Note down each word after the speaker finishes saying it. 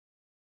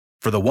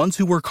For the ones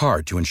who work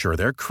hard to ensure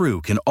their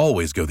crew can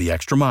always go the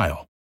extra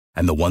mile,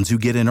 and the ones who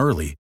get in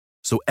early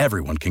so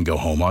everyone can go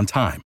home on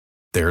time,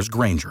 there's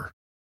Grainger,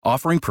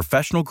 offering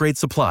professional-grade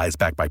supplies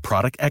backed by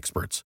product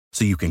experts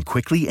so you can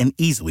quickly and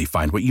easily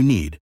find what you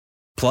need.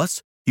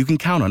 Plus, you can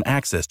count on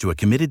access to a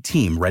committed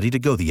team ready to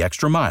go the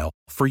extra mile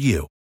for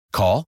you.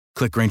 Call,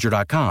 click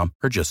Grainger.com,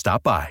 or just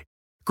stop by.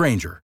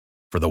 Grainger,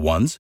 for the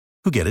ones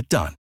who get it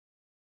done.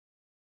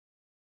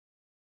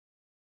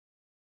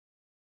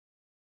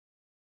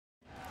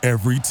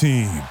 Every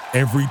team,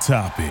 every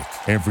topic,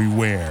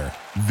 everywhere.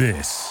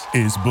 This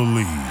is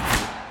Believe.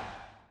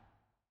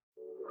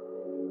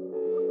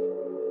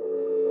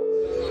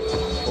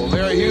 Well,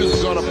 Larry Hughes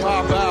is going to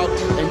pop out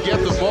and get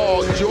the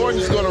ball.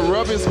 Jordan's going to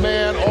rub his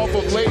man off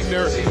of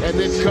Leitner and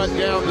then cut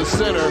down the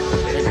center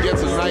and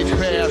gets a nice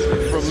pass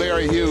from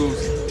Larry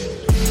Hughes.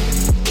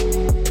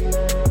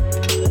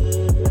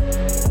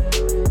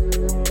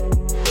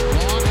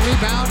 Long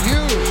rebound,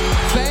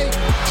 Hughes. Fake,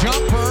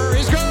 jumper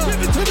is good.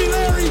 Give it to me,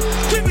 Larry.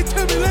 Give it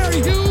to me,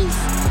 Larry Hughes.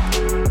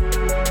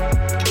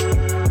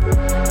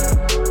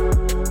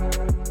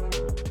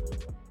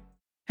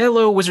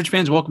 Hello, Wizards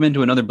fans. Welcome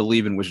into another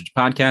Believe in Wizards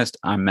podcast.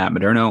 I'm Matt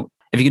Moderno.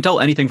 If you can tell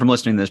anything from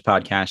listening to this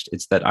podcast,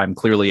 it's that I'm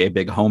clearly a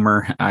big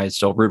homer. I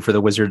still root for the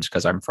Wizards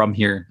because I'm from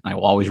here. I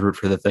will always root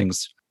for the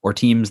things or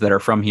teams that are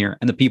from here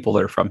and the people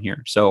that are from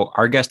here. So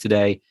our guest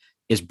today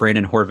is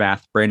Brandon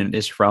Horvath. Brandon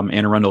is from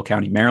Anne Arundel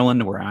County,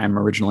 Maryland, where I'm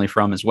originally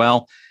from as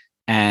well.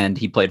 And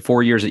he played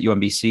 4 years at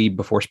UMBC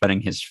before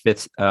spending his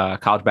fifth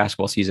college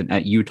basketball season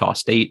at Utah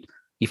State.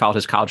 He followed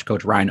his college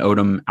coach, Ryan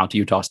Odom, out to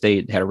Utah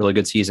State, had a really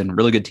good season,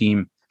 really good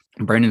team.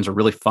 Brandon's a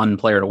really fun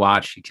player to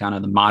watch. He's kind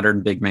of the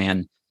modern big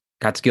man,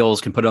 got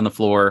skills, can put it on the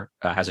floor,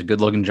 has a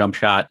good looking jump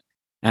shot.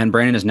 And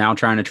Brandon is now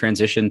trying to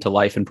transition to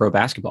life in pro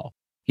basketball.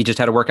 He just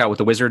had a workout with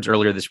the Wizards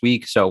earlier this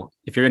week. So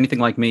if you're anything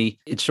like me,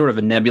 it's sort of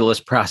a nebulous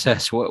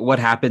process. What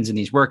happens in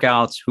these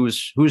workouts?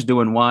 Who's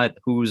doing what?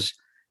 Who's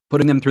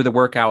putting them through the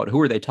workout?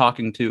 Who are they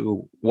talking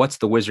to? What's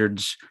the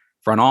Wizards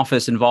front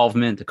office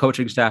involvement, the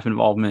coaching staff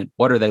involvement?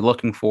 What are they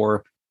looking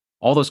for?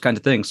 All those kinds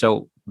of things.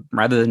 So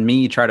rather than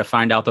me try to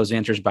find out those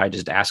answers by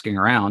just asking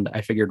around, I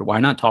figured, why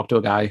not talk to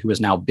a guy who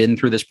has now been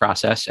through this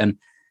process, and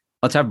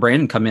let's have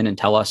Brandon come in and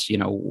tell us,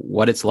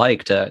 what it's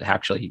like to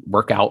actually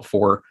work out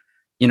for,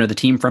 the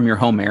team from your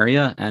home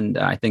area. And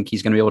I think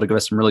he's going to be able to give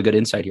us some really good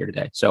insight here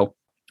today. So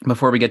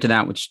before we get to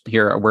that, let's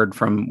hear a word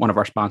from one of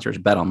our sponsors,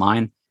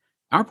 BetOnline.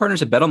 Our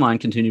partners at BetOnline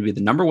continue to be the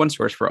number one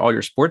source for all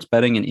your sports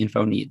betting and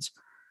info needs.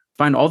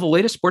 Find all the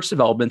latest sports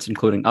developments,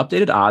 including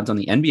updated odds on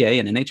the NBA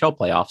and NHL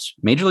playoffs,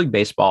 Major League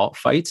Baseball,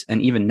 fights,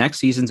 and even next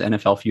season's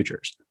NFL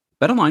futures.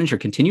 BetOnline is your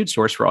continued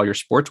source for all your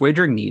sports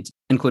wagering needs,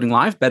 including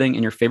live betting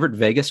and your favorite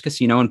Vegas,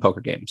 casino, and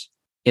poker games.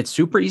 It's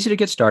super easy to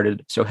get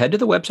started, so head to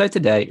the website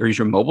today or use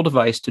your mobile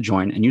device to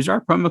join and use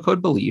our promo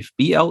code BELIEVE,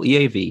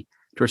 BLEAV,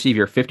 to receive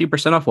your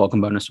 50% off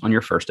welcome bonus on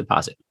your first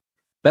deposit.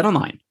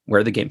 BetOnline,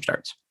 where the game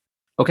starts.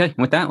 Okay,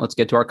 with that, let's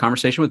get to our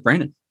conversation with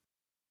Brandon.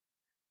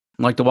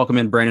 I'd like to welcome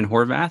in Brandon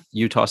Horvath,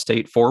 Utah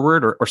State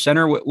forward or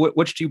center.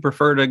 Which do you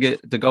prefer to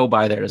go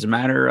by there? Does it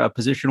matter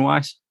position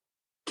wise?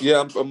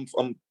 Yeah,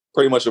 I'm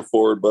pretty much a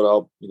forward, but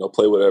I'll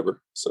play whatever.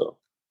 So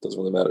it doesn't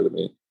really matter to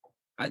me.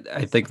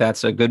 I think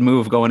that's a good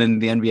move going into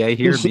the NBA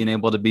here. Being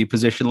able to be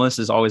positionless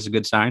is always a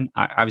good sign.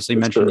 I obviously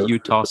mentioned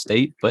Utah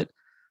State, but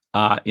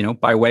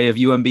by way of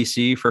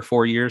UMBC for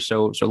 4 years,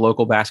 so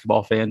local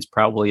basketball fans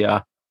probably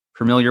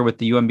familiar with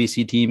the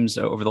UMBC teams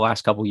over the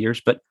last couple of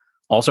years, but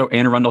also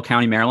Anne Arundel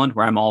County, Maryland,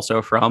 where I'm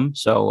also from.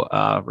 So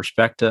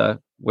respect,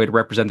 way to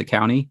represent the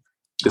county.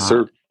 Yes,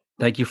 sir.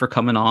 Thank you for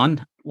coming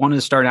on. Wanted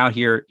to start out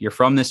here. You're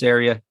from this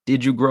area.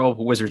 Did you grow up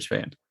a Wizards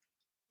fan?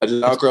 I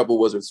did not grow up a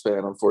Wizards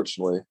fan,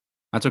 unfortunately.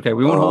 That's okay.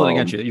 We won't hold it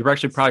against you. You're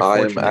actually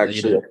probably fortunate that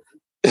you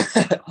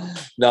did.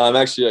 No, I'm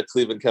actually a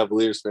Cleveland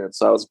Cavaliers fan.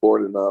 So I was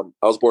born in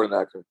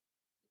Akron.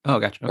 Oh,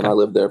 gotcha. Okay. And I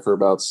lived there for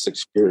about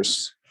 6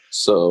 years.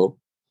 So,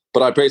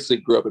 but I basically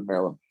grew up in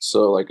Maryland.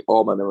 So like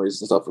all my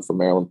memories and stuff are from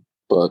Maryland.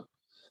 But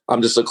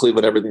I'm just a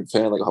Cleveland everything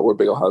fan. Like we're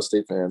big Ohio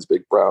State fans,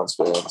 big Browns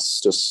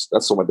fans. Just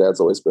that's what my dad's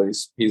always been.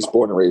 He's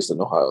born and raised in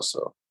Ohio,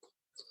 so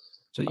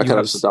I kind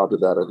of just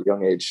adopted that at a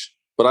young age.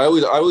 But I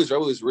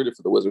always rooted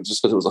for the Wizards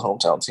just because it was a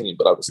hometown team.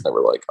 But I was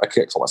never I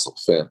can't call myself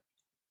a fan.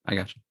 I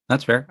got you.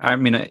 That's fair. I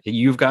mean,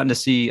 you've gotten to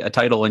see a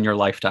title in your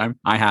lifetime.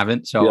 I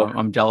haven't, so yeah.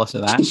 I'm jealous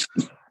of that.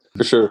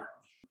 For sure.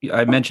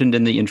 I mentioned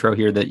in the intro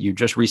here that you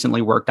just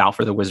recently worked out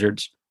for the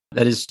Wizards.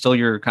 That is still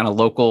your kind of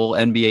local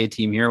NBA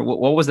team here.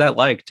 What was that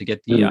like to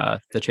get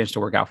the chance to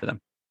work out for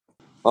them?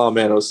 Oh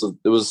man, it was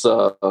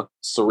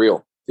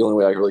surreal. The only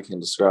way I really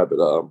can describe it.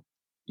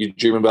 You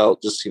dream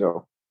about just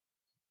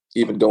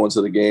even going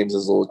to the games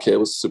as a little kid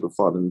was super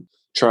fun, and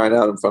trying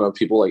out in front of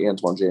people like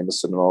Antoine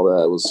Jameson and all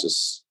that. It was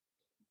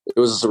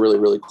just a really,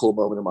 really cool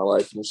moment in my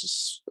life. And it was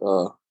just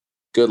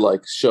good,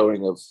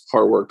 showing of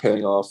hard work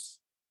paying off.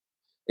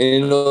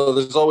 And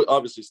there's always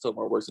obviously still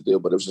more work to do,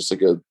 but it was just a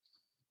good,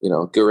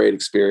 great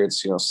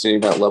experience. Seeing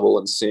that level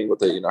and seeing what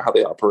they, how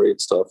they operate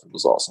and stuff. It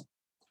was awesome.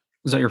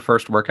 Was that your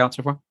first workout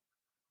so far?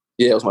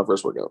 Yeah, it was my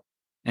first workout.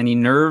 Any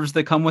nerves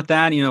that come with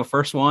that?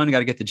 First one, got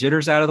to get the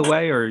jitters out of the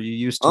way, or are you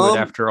used to it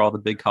after all the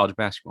big college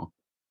basketball?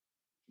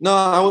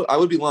 No, I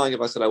would be lying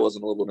if I said I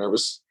wasn't a little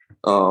nervous.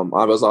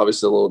 I was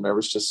obviously a little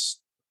nervous just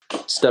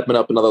stepping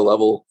up another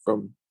level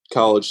from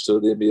college to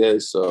the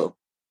NBA. So,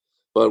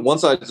 but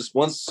once I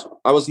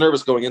was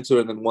nervous going into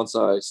it, and then once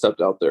I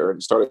stepped out there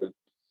and started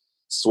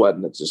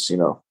sweating, it just,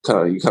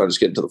 kind of just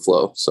get into the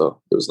flow.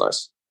 So it was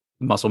nice.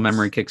 Muscle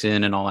memory kicks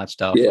in and all that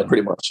stuff. Yeah,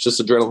 pretty much. Just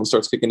adrenaline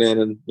starts kicking in,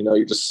 and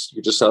you're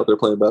just out there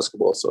playing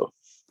basketball. So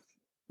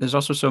there's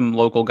also some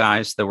local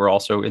guys that were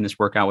also in this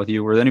workout with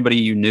you. Were there anybody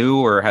you knew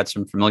or had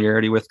some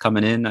familiarity with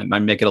coming in? It might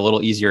make it a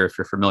little easier if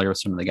you're familiar with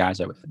some of the guys,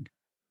 I would think.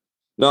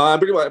 No, I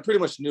pretty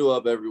much knew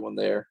of everyone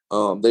there.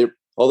 All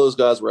those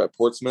guys were at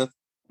Portsmouth.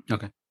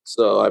 Okay.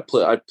 So I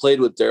played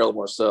with Daryl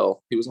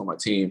Marcel. He was on my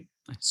team.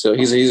 So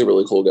he's a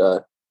really cool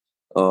guy.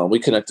 We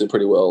connected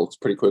pretty well,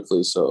 pretty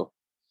quickly. So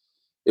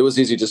it was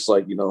easy, just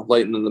lightening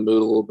the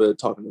mood a little bit,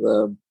 talking to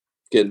them,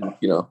 getting,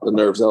 the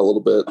nerves out a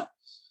little bit.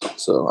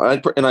 So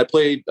I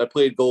played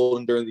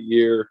Golden during the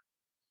year.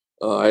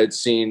 I had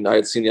seen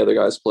the other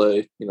guys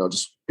play,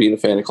 just being a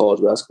fan of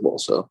college basketball.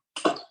 So,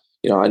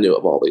 I knew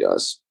of all the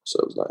guys. So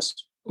it was nice.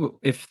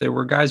 If there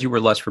were guys you were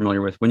less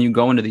familiar with, when you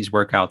go into these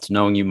workouts,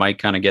 knowing you might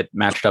kind of get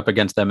matched up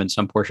against them in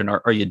some portion,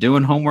 are you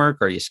doing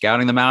homework? Are you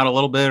scouting them out a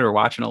little bit or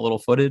watching a little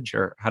footage,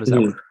 or how does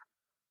that work?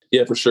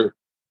 Yeah, for sure.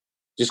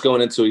 Just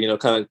going into it,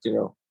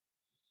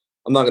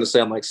 I'm not going to say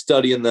I'm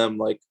studying them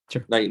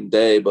sure. night and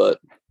day, but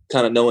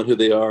kind of knowing who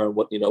they are and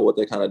what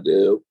they kind of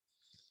do,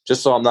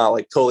 just so I'm not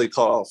totally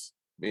caught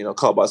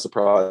by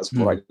surprise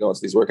when I go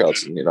into these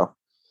workouts and,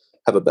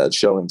 have a bad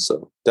showing.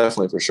 So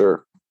definitely for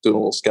sure doing a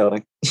little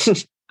scouting.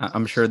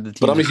 I'm sure the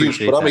team. But I'm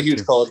a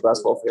huge college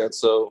basketball fan.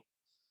 So,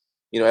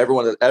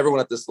 everyone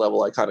at this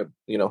level, I kind of,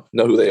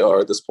 know who they are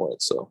at this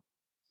point. So.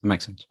 That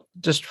makes sense.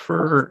 Just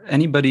for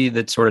anybody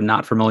that's sort of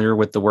not familiar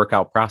with the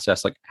workout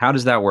process, how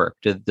does that work?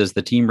 Does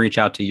the team reach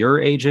out to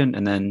your agent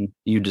and then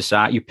you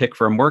pick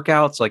from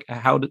workouts?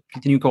 Can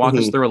you walk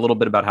us through a little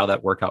bit about how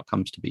that workout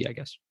comes to be, I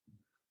guess?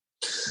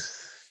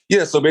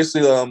 Yeah. So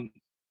basically,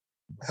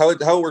 how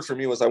it worked for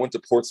me was I went to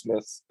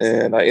Portsmouth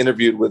and I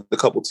interviewed with a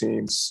couple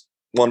teams,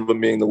 one of them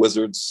being the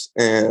Wizards,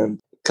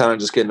 and kind of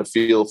just getting a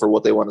feel for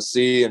what they want to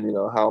see and,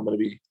 how I'm going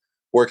to be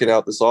working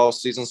out this off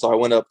season. So I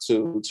went up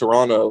to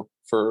Toronto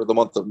for the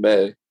month of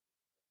May,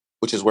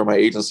 which is where my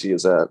agency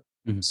is at.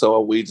 Mm-hmm. So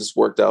we just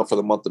worked out for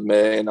the month of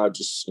May, and I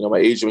just, my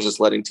agent was just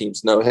letting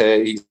teams know,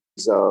 hey,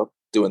 he's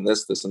doing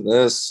this, and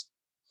this,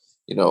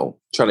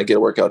 trying to get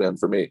a workout in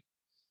for me.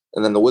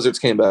 And then the Wizards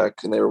came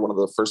back, and they were one of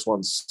the first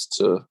ones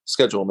to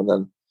schedule them. And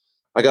then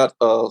I got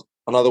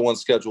another one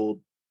scheduled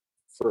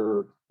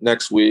for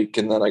next week,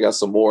 and then I got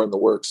some more in the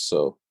works.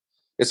 So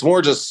it's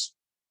more just,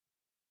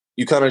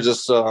 you kind of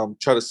just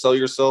try to sell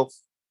yourself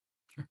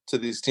to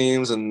these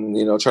teams and,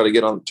 try to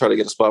get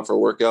a spot for a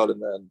workout.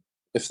 And then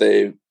if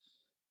they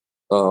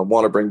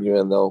want to bring you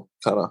in, they'll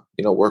kind of,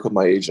 work with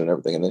my agent and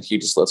everything. And then he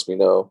just lets me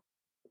know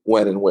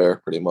when and where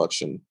pretty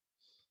much and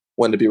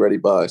when to be ready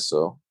by.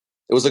 So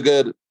it was a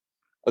good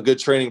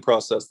training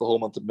process the whole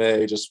month of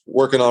May, just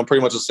working on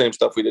pretty much the same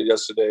stuff we did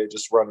yesterday,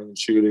 just running and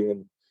shooting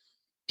and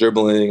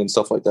dribbling and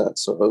stuff like that.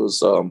 So it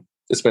was,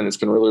 it's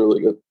been really,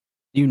 really good.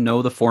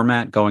 The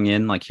format going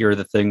in, here are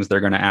the things they're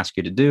going to ask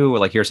you to do.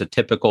 Here's a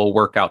typical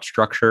workout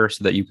structure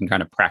so that you can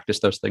kind of practice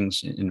those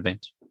things in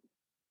advance.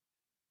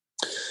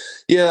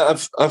 Yeah,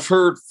 I've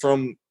heard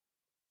from,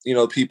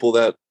 people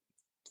that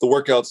the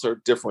workouts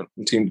are different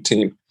from team to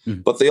team,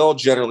 but they all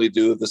generally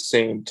do the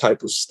same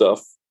type of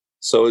stuff.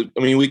 So,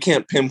 we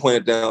can't pinpoint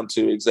it down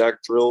to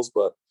exact drills,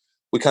 but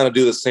we kind of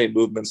do the same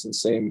movements and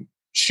same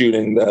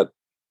shooting that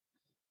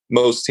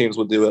most teams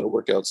would do at a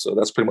workout. So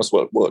that's pretty much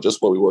what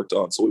we worked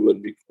on. So we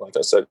wouldn't be, like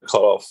I said,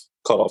 caught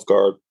off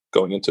guard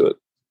going into it.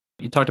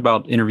 You talked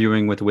about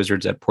interviewing with the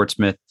Wizards at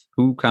Portsmouth.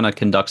 Who kind of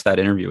conducts that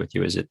interview with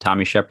you? Is it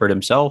Tommy Shepard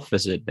himself?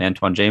 Is it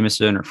Antoine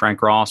Jameson or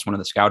Frank Ross, one of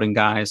the scouting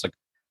guys?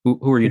 Who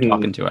are you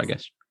talking to, I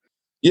guess?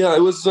 Yeah,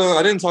 it was,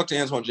 I didn't talk to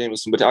Antoine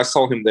Jameson, but I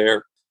saw him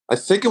there. I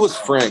think it was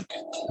Frank,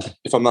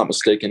 if I'm not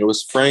mistaken. It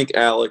was Frank,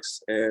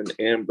 Alex, and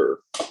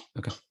Amber.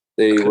 Okay.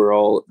 They were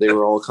all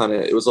kind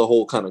of, it was a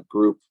whole kind of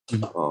group.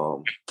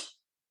 Mm-hmm.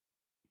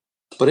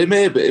 But it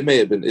may have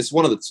been, it's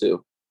one of the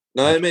two.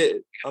 No,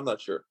 I'm not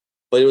sure,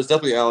 but it was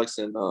definitely Alex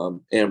and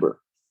Amber.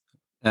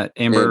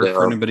 Amber,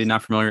 for anybody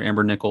not familiar,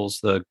 Amber Nichols,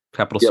 the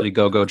Capital City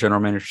Go-Go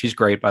general manager. She's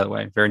great, by the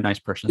way. Very nice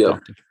person to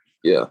talk to.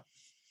 Yeah.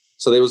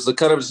 So there was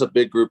kind of just a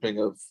big grouping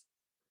of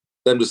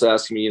them just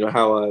asking me,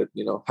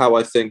 how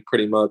I think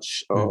pretty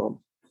much,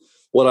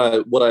 what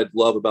I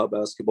love about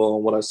basketball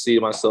and what I see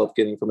myself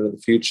getting from it in the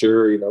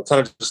future,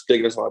 kind of just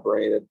digging into my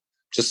brain and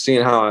just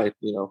seeing how I,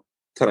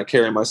 kind of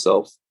carry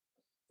myself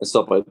and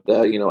stuff like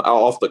that,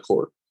 off the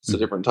court. It's a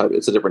different type.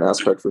 It's a different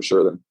aspect for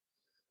sure than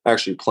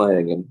actually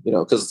playing. And,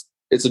 because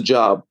it's a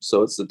job.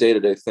 So it's a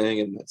day-to-day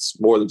thing. And it's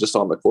more than just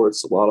on the court.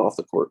 It's a lot off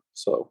the court.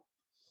 So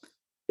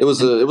it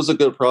was a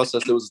good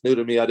process. It was new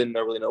to me. I didn't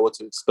really know what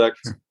to expect.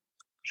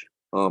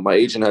 My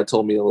agent had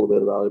told me a little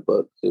bit about it,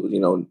 but it,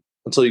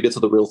 until you get to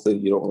the real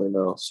thing, you don't really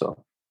know.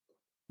 So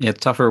Yeah, it's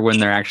tougher when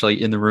they're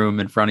actually in the room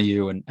in front of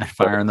you and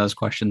firing those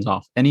questions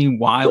off. Any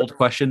wild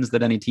questions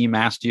that any team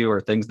asked you or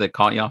things that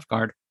caught you off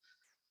guard?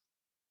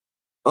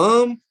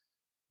 I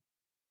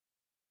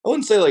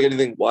wouldn't say like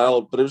anything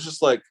wild, but it was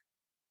just like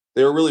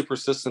they were really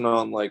persistent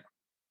on like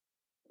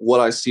what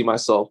I see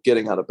myself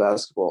getting out of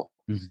basketball.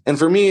 Mm-hmm. And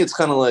for me, it's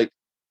kind of like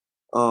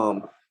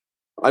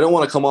I don't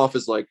want to come off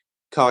as like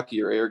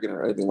cocky or arrogant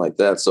or anything like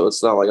that. So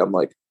it's not like I'm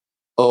like,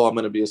 oh, I'm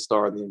going to be a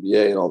star in the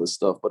NBA and all this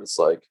stuff. But it's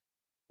like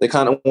they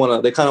kind of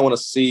want to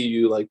see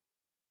you like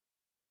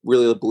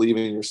really believe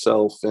in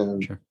yourself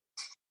and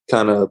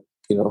kind of,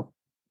 you know,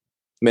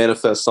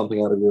 manifest something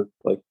out of your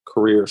like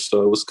career.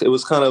 So it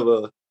was kind of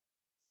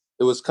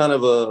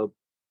a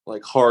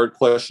like hard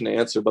question to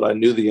answer, but I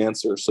knew the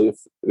answer. So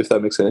if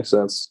that makes any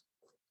sense.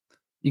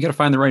 You got to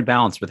find the right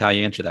balance with how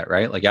you answer that,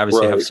 right? Like you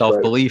obviously have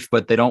self-belief,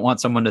 but they don't want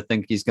someone to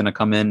think he's going to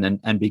come in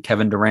and be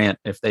Kevin Durant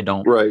if they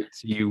don't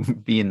see you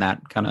being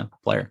that kind of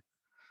player.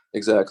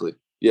 Exactly.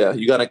 Yeah.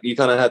 You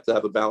kind of have to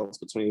have a balance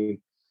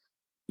between,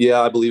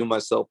 I believe in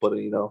myself, but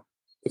you know,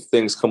 if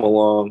things come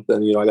along,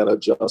 then, you know, I got to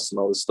adjust and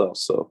all this stuff.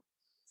 So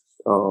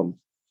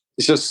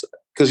it's just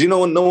because, you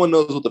know, no one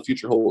knows what the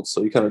future holds.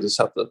 So you kind of just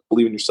have to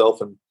believe in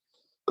yourself and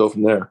go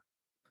from there.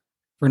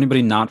 For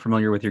anybody not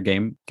familiar with your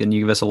game, can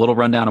you give us a little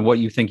rundown of what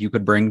you think you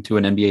could bring to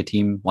an NBA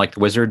team like the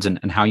Wizards and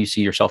how you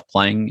see yourself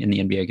playing in the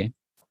NBA game?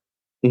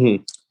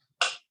 Mm-hmm.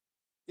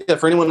 Yeah,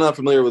 for anyone not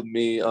familiar with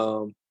me,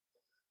 a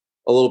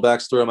little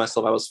backstory on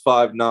myself. I was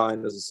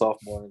 5'9" as a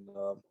sophomore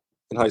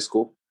in high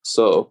school.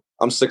 So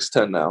I'm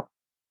 6'10" now.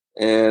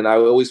 And I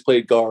always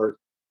played guard.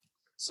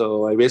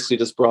 So I basically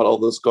just brought all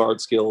those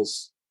guard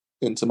skills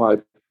into my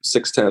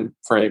 6'10"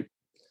 frame.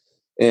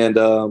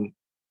 And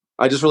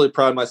I just really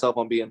pride myself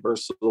on being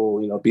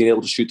versatile, you know, being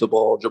able to shoot the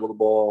ball, dribble the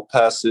ball,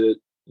 pass it,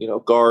 you know,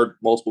 guard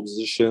multiple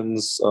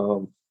positions.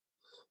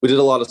 We did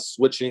a lot of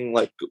switching,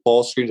 like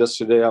ball screens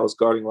yesterday. I was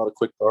guarding a lot of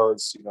quick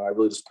guards. You know, I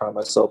really just pride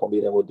myself on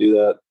being able to do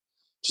that.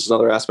 Just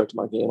another aspect of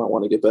my game I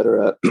want to get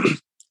better at.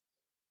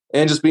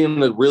 And just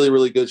being a really,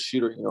 really good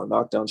shooter, you know, a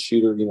knockdown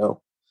shooter, you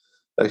know,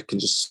 that can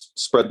just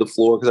spread the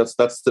floor because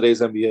that's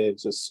today's NBA.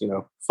 It's just, you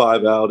know,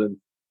 5 out and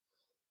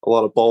a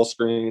lot of ball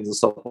screens and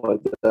stuff like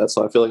that.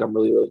 So I feel like I'm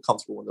really, really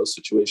comfortable in those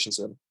situations.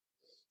 And,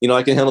 you know,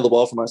 I can handle the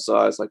ball for my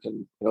size. I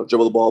can, you know,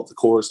 dribble the ball up the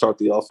court, start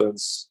the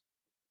offense.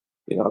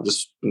 You know, I'm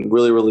just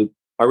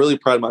I really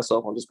pride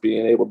myself on just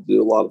being able to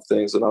do a lot of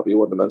things and not be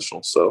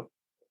one-dimensional. So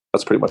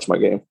that's pretty much my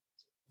game.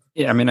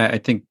 Yeah, I mean, I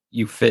think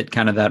you fit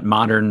kind of that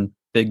modern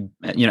big,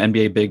 you know,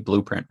 NBA big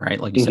blueprint, right?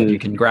 Like you said, you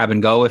can grab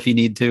and go if you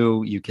need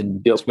to. You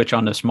can switch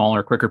on to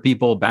smaller, quicker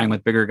people, bang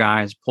with bigger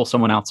guys, pull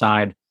someone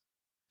outside.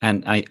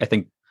 And I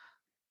think,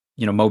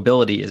 you know,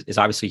 mobility is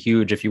obviously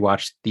huge if you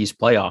watch these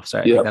playoffs.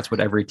 I think that's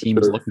what every team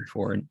is looking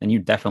for. And you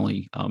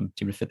definitely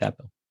seem to fit that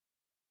bill.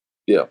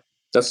 Yeah,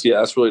 that's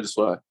really just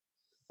what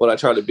I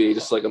try to be.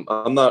 Just like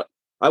I'm not,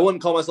 I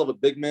wouldn't call myself a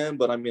big man,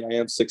 but I mean, I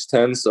am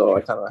 6'10", so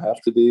I kind of have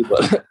to be.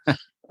 But,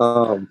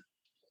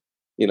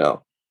 you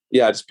know,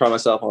 I just pride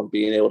myself on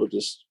being able to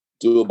just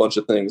do a bunch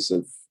of things.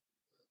 If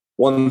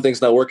one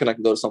thing's not working, I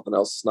can go to something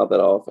else. It's not that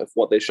off. If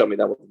they shut me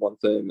down with one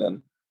thing,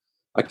 then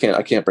I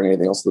can't bring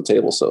anything else to the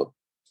table. So,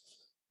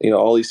 you know,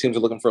 all these teams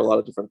are looking for a lot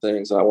of different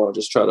things, and I want to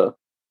just try to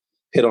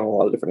hit on a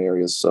lot of different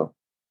areas. So,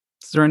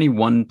 is there any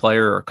one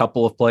player or a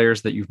couple of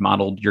players that you've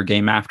modeled your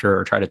game after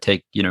or try to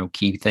take, you know,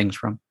 key things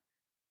from?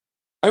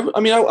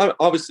 I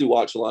obviously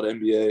watch a lot of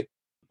NBA,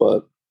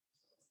 but,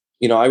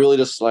 you know, I really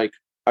just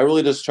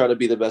try to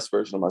be the best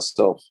version of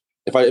myself.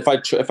 If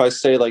I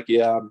say like,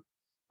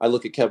 I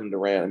look at Kevin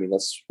Durant, I mean,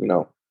 that's, you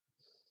know,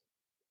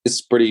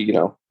 it's pretty, you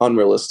know,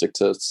 unrealistic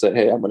to say,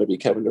 hey, I'm going to be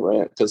Kevin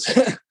Durant because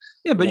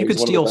yeah, but you could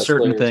steal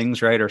certain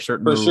things, right? Or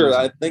certain for sure.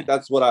 I think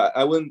that's what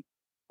I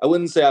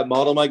wouldn't say I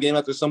model my game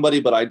after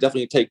somebody, but I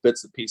definitely take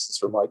bits and pieces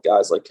from like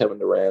guys like Kevin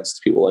Durant,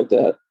 people like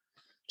that.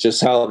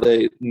 Just how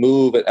they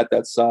move at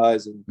that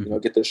size and, you know,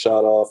 get their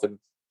shot off and,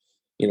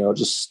 you know,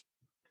 just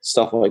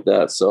stuff like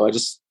that. So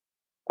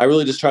I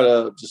really just try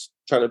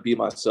to be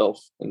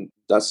myself, and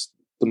that's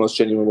the most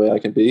genuine way I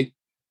can be.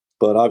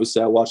 But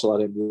obviously I watch a lot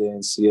of NBA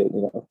and see it,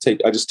 you know,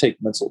 I just take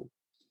mental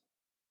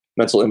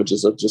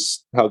images of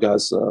just how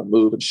guys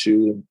move and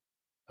shoot and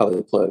how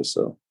they play.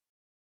 So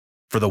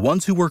for the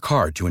ones who work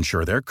hard to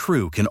ensure their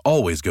crew can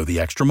always go the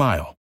extra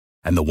mile,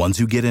 and the ones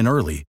who get in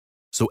early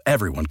so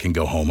everyone can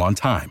go home on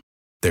time,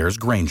 there's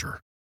Grainger,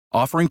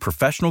 offering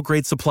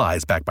professional-grade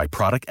supplies backed by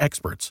product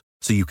experts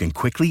so you can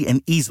quickly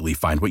and easily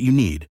find what you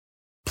need.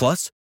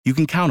 Plus, you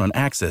can count on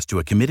access to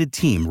a committed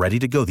team ready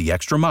to go the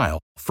extra mile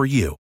for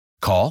you.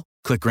 Call,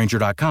 click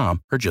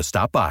Grainger.com, or just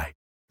stop by.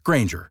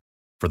 Grainger,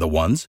 for the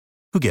ones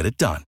who get it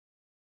done.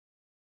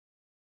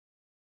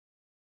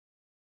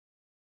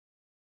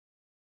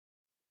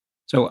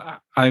 So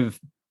I've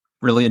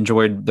really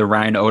enjoyed the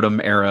Ryan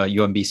Odom era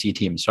UMBC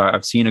team. So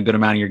I've seen a good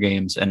amount of your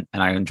games, and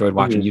I enjoyed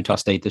watching Utah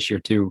State this year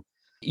too.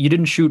 You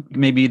didn't shoot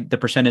maybe the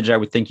percentage I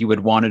would think you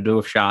would wanted to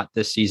have shot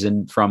this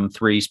season from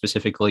three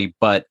specifically,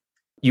 but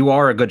you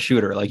are a good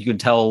shooter. Like you can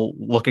tell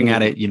looking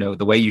at it, you know,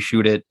 the way you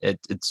shoot it,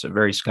 it's a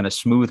very kind of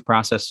smooth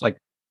process. Like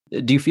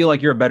Do you feel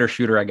like you're a better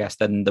shooter, I guess,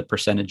 than the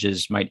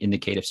percentages might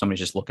indicate if somebody's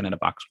just looking at a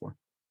box score?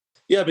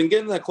 Yeah, I've been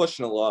getting that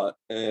question a lot.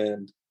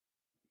 And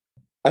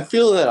I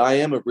feel that I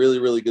am a really,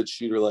 really good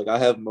shooter. Like, I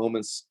have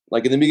moments,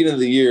 like in the beginning of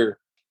the year,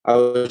 I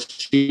was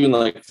shooting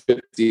like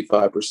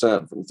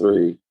 55% from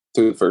three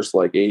through the first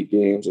like 8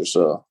 games or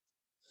so.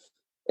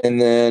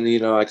 And then,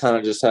 I kind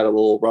of just had a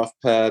little rough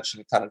patch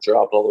and it kind of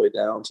dropped all the way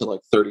down to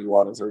like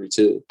 31 or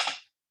 32.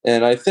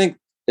 And I think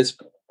it's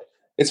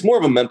more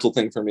of a mental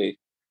thing for me.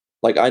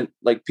 Like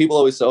people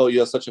always say, oh, you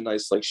have such a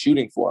nice like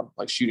shooting form,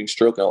 like shooting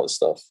stroke and all this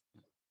stuff,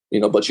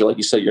 but like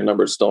you said, your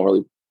numbers don't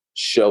really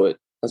show it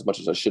as much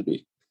as I should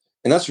be.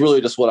 And that's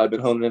really just what I've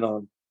been honing in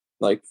on.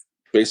 Like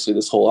basically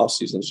this whole off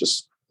season is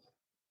just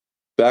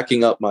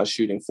backing up my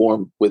shooting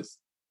form with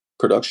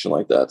production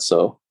like that.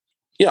 So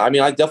yeah, I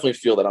mean, I definitely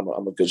feel that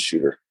I'm a good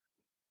shooter.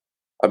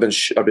 I've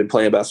been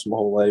playing basketball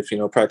my whole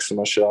life, practicing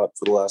my shot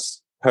for the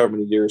last however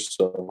many years.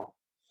 So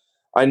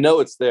I know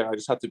it's there. I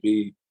just have to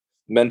be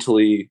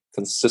mentally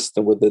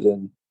consistent with it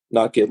and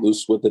not get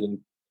loose with it and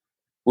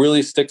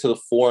really stick to the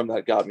form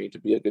that got me to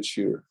be a good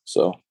shooter.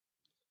 So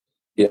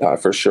yeah,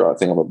 for sure. I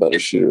think I'm a better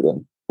shooter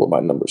than what my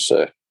numbers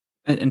say.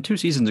 And 2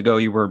 seasons ago,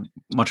 you were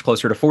much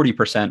closer to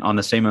 40% on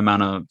the same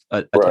amount of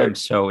attempts. Right.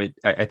 So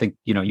I think,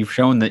 you've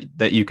shown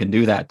that you can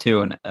do that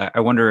too. And I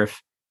wonder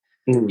if,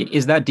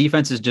 is that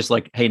defense is just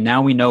like, hey,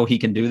 now we know he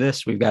can do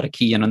this. We've got to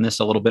key in on this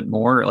a little bit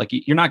more. Like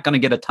you're not going to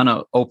get a ton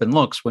of open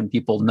looks when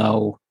people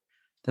know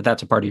that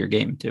that's a part of your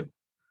game too.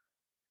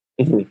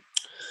 Mm-hmm.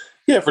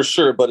 Yeah, for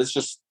sure. But it's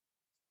just,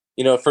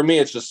 for me,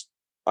 it's just,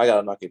 I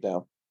got to knock it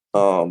down.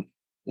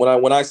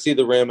 When I see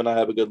the rim and I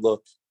have a good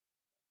look,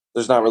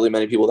 there's not really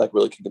many people that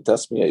really can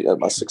contest me at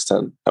my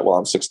 6'10". Well,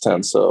 I'm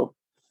 6'10", so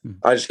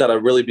I just got to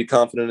really be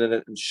confident in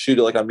it and shoot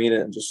it like I mean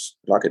it and just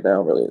knock it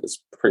down, really. That's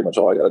pretty much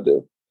all I got to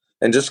do.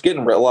 And just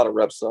getting a lot of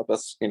reps up.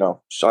 That's,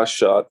 I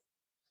shot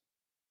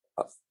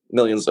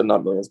millions, and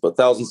not millions, but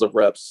thousands of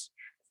reps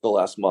the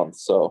last month.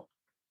 So,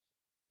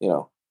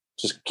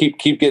 just keep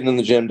getting in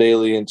the gym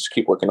daily and just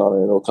keep working on it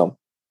and it'll come.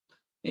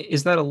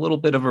 Is that a little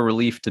bit of a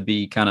relief to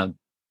be kind of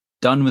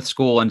done with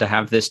school and to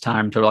have this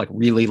time to like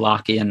really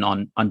lock in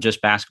on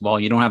just basketball?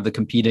 You don't have the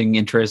competing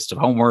interests of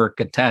homework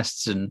and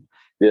tests and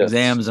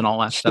exams and all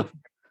that stuff.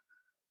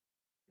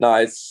 No,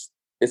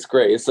 it's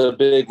great. It's a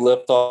big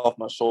lift off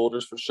my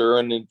shoulders for sure.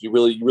 And you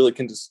really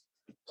can just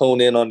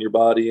hone in on your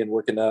body and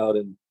working out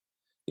and,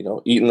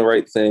 eating the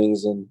right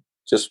things and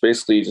just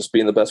basically just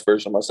being the best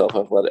version of myself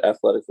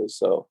athletically.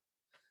 So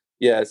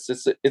yeah,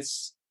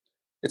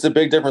 it's a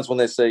big difference when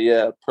they say,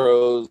 yeah,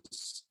 pros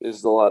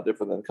is a lot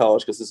different than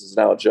college because this is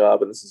now a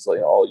job and this is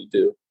like all you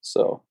do.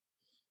 So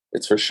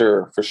it's for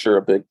sure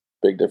a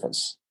big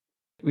difference.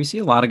 We see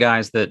a lot of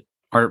guys that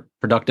are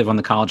productive on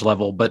the college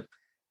level, but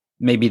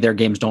maybe their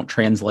games don't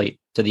translate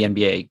to the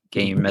NBA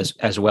game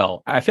as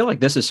well. I feel like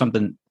this is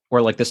something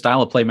where like the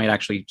style of play might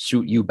actually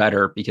suit you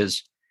better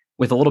because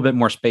with a little bit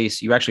more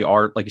space, you actually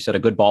are, like you said, a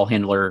good ball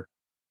handler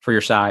for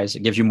your size.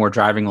 It gives you more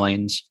driving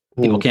lanes.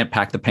 People can't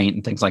pack the paint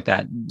and things like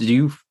that. Do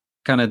you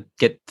kind of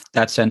get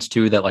that sense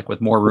too, that like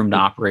with more room to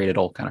operate,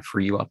 it'll kind of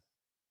free you up?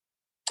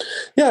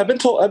 Yeah, I've been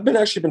told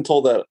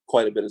that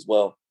quite a bit as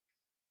well.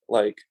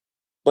 Like,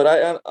 but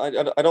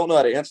I don't know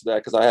how to answer that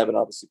because I haven't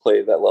obviously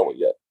played that level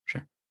yet.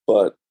 Sure.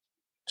 But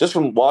just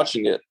from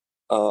watching it,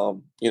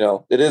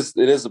 it is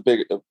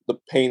the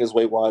paint is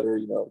way wider.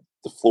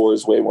 The floor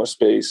is way more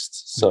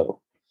spaced.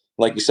 So,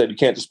 like you said, you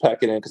can't just pack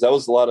it in because that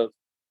was a lot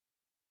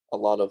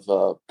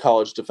of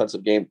college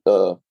defensive game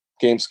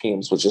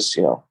schemes, which is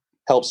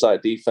help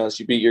side defense.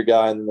 You beat your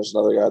guy, and then there's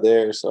another guy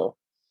there. So,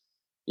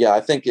 yeah,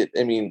 I think it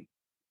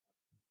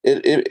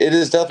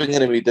is definitely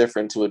going to be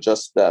different to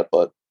adjust to that.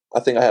 But I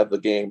think I have the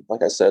game,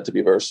 like I said, to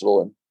be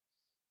versatile and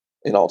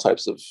in all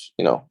types of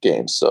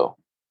games. So,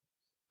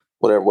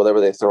 whatever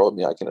they throw at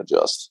me, I can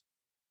adjust.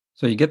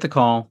 So you get the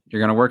call.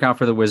 You're going to work out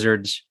for the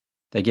Wizards.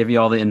 They give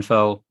you all the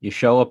info. You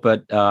show up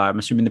at, I'm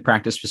assuming, the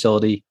practice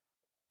facility.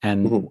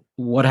 And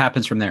what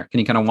happens from there?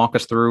 Can you kind of walk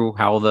us through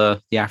how the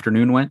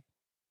afternoon went?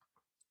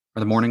 Or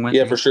the morning went?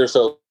 Yeah, for sure.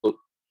 So,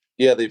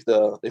 yeah, they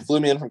flew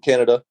me in from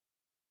Canada.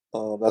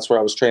 That's where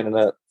I was training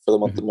at for the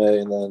month of May,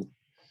 and then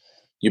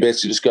you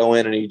basically just go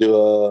in and you do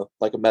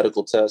a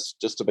medical test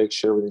just to make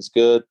sure everything's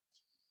good.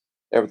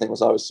 Everything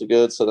was obviously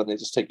good. So then they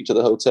just take you to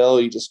the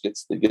hotel. You just get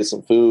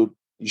some food.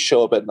 You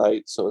show up at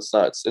night, so it's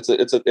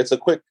a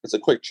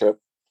quick trip,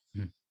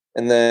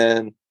 and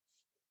then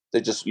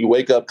you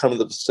wake up, come to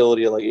the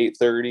facility at like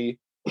 8:30.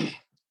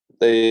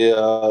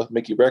 They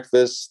make you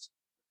breakfast.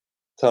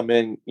 Come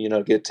in,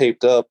 get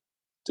taped up,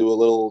 do a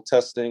little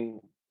testing,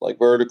 like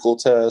vertical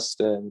test,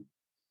 and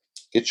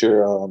get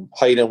your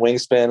height and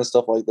wingspan and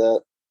stuff like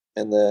that.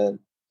 And then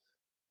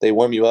they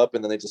warm you up,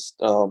 and then they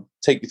just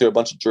take you through a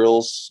bunch of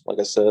drills, like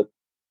I said,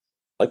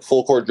 like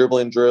full court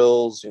dribbling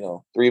drills,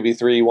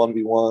 3v3,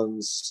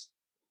 1v1s,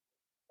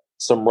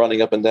 some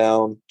running up and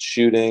down,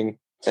 shooting,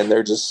 and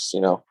they're just,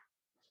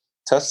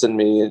 testing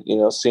me,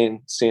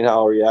 seeing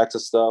how I react to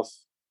stuff.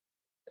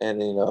 And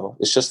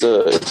it's just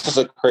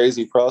a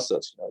crazy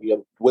process.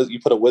 You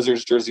put a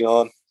Wizards jersey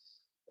on,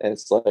 And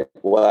it's like,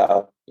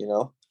 wow,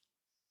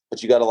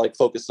 but you got to like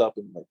focus up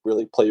and like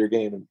really play your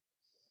game and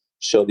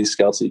show these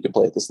scouts that you can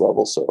play at this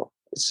level. So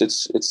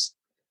it's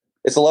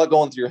a lot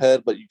going through your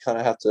head, but you kind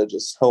of have to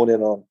just hone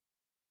in on,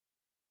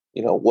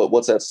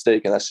 what's at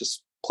stake. And that's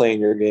just playing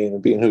your game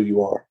and being who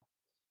you are.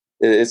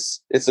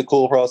 It's a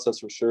cool process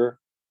for sure.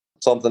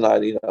 Something I,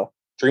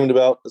 dreamed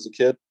about as a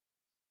kid,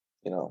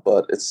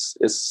 but it's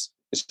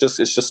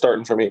just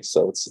starting for me.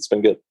 So it's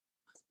been good.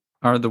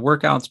 Are the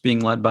workouts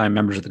being led by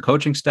members of the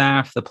coaching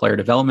staff, the player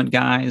development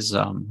guys?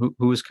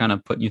 Who is kind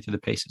of putting you through the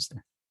paces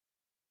there?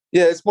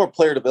 Yeah, it's more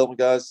player development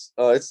guys.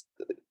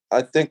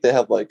 I think they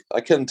have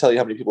I couldn't tell you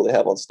how many people they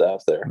have on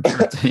staff there.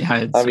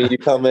 Yeah, I mean, you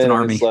come in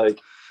and it's like,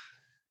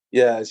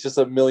 yeah, it's just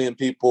a million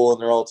people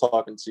and they're all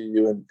talking to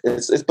you, and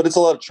but it's a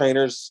lot of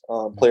trainers,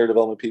 player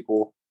development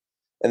people,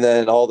 and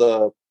then all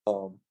the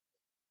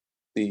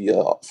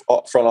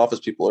front office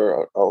people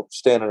are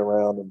standing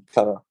around and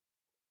kind of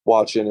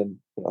watching and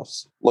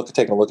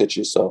taking a look at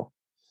you. So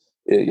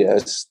yeah,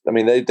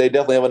 they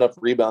definitely have enough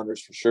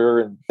rebounders for sure,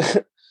 and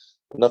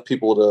enough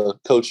people to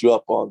coach you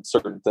up on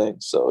certain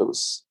things. So it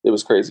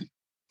was crazy.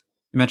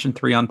 You mentioned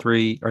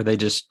 3-on-3. Are they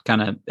just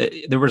kind of,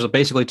 there was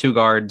basically 2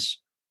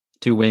 guards,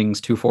 2 wings,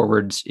 2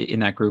 forwards in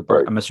that group.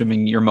 Right. I'm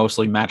assuming you're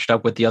mostly matched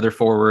up with the other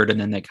forward, and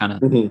then they kind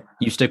of,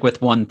 you stick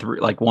with 1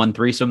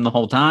 threesome the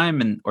whole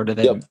time, or do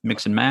they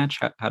mix and match?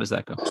 How does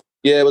that go?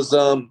 Yeah, it was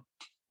 1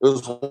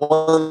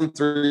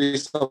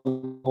 threesome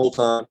the whole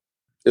time.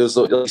 It was,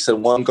 like you said,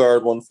 1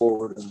 guard, 1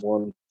 forward, and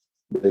 1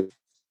 big.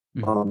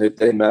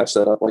 They match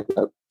that up like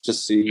that.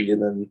 Just see,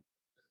 and then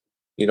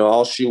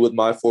I'll shoot with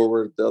my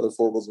forward, the other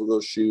forwards will go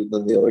shoot,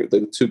 and then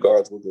the 2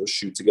 guards will go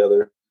shoot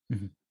together,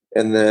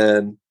 and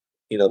then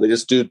they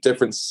just do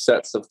different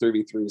sets of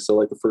 3v3. So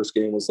like the first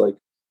game was like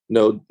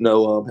no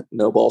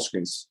ball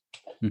screens,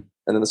 and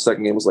then the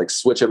second game was like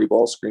switch every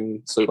ball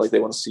screen. So like they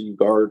want to see you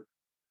guard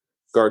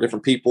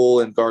different people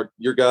and guard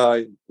your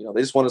guy.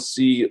 They just want to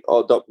see a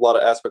lot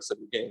of aspects of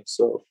your game.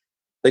 So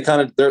they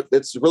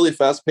it's really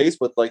fast paced,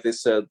 but like they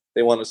said,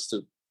 they want us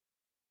to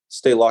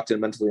stay locked in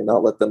mentally and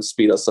not let them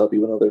speed us up,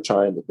 even though they're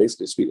trying to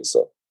basically speed us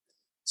up.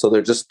 So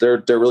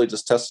they're really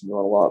just testing you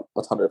on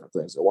a ton of different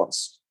things at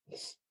once.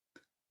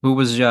 Who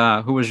was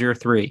your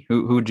 3?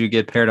 Who would you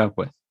get paired up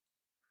with?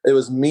 It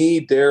was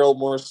me, Daryl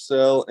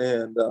Morcell,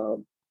 and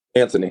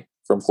Anthony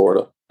from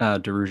Florida.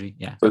 DeRougie,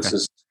 yeah.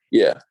 Versus,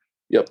 yeah.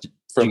 Yep. Did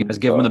you guys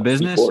give him the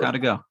business? Florida. How'd it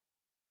go?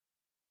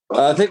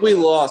 I think we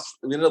lost.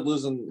 We ended up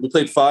losing. We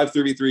played 5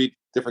 3v3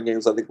 different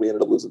games. I think we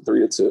ended up losing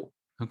 3-2.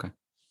 Okay.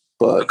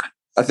 But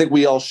I think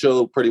we all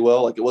showed pretty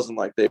well. Like it wasn't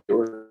like they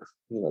were,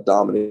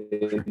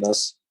 dominating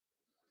us.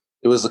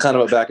 It was kind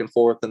of a back and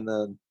forth, and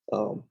then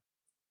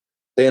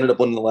they ended up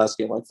winning the last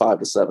game like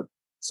 5-7.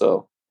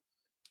 So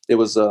it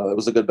was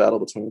a good battle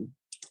between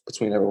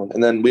everyone.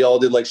 And then we all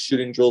did like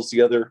shooting drills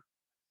together,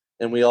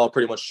 and we all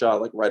pretty much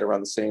shot like right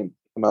around the same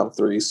amount of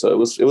threes. So it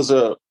was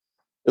a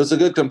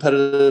good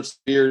competitive,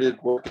 spirited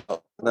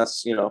workout, and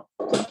that's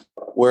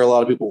where a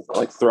lot of people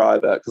like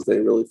thrive at because they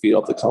really feed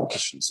off the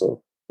competition.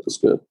 So it was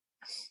good.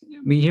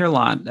 We hear a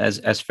lot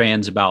as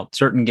fans about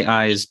certain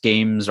guys'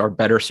 games are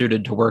better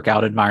suited to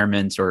workout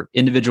environments or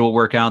individual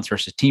workouts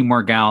versus team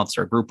workouts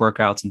or group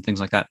workouts and things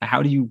like that.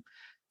 How do you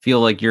feel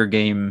like your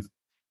game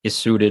is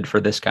suited for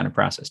this kind of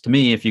process? To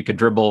me, if you could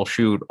dribble,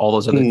 shoot, all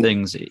those other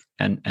things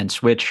and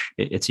switch,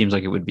 it seems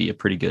like it would be a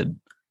pretty good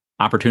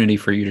opportunity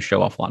for you to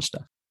show off a lot of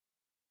stuff.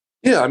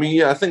 Yeah,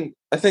 I think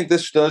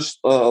this does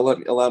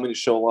allow me to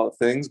show a lot of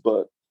things,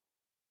 but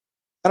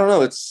I don't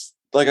know. It's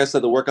like I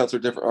said, the workouts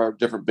are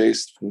different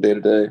based from day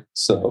to day.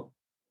 So,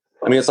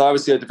 it's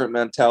obviously a different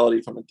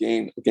mentality from a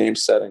game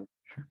setting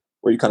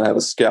where you kind of have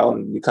a scout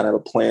and you kind of have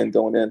a plan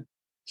going in.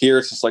 Here,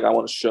 it's just like, I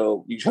want to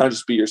show, you kind of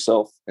just be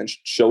yourself and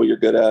show what you're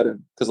good at.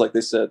 And because like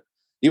they said,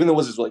 even the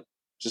Wizards were like,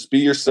 just be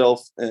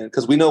yourself. And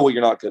because we know what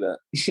you're not good at.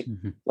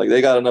 Like they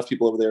got enough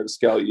people over there to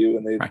scout you,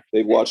 and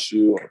they've watched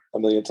you a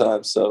million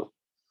times. So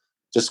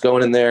just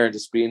going in there and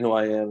just being who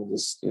I am and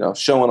just,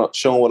 showing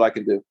what I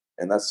can do.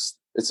 And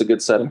it's a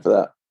good setting for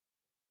that.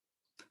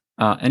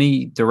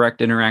 Any direct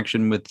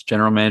interaction with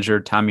general manager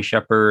Tommy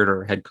Shepard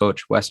or head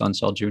coach Wes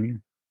Unseld Jr.?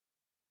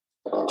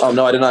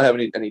 No, I did not have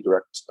any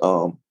direct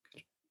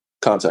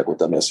contact with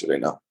them yesterday.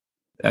 No.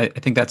 I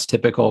think that's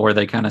typical, where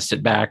they kind of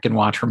sit back and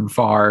watch from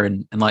afar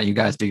and let you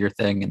guys do your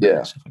thing and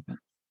stuff like that.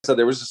 So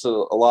there was just a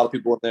lot of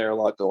people in there, a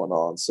lot going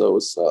on. So it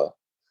was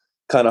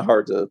kind of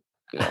hard to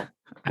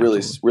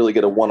really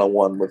get a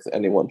one-on-one with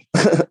anyone.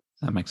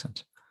 That makes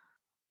sense.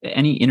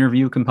 Any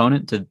interview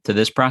component to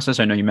this process?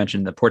 I know you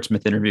mentioned the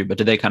Portsmouth interview, but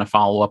did they kind of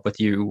follow up with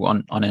you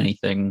on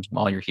anything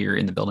while you're here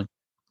in the building?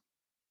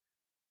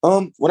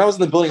 When I was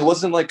in the building, it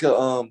wasn't like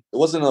it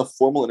wasn't a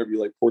formal interview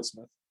like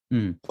Portsmouth,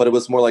 but it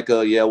was more like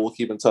we'll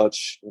keep in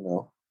touch,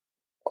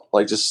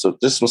 like just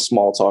some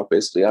small talk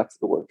basically after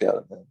the workout,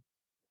 and then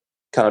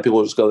kind of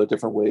people just go their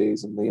different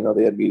ways, and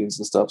they had meetings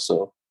and stuff.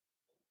 So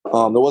there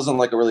wasn't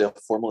like a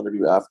formal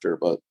interview after,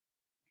 but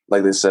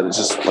like they said, it's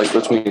just like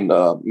between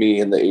me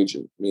and my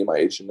agent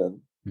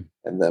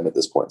and them at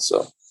this point.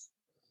 So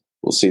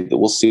we'll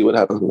see what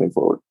happens moving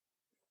forward.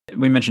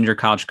 We mentioned your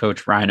college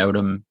coach, Ryan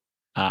Odom.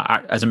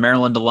 As a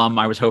Maryland alum,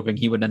 I was hoping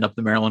he would end up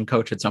the Maryland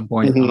coach at some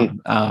point.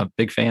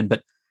 Big fan,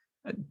 but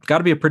got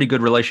to be a pretty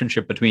good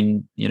relationship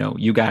between,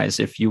 you guys,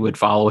 if you would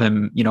follow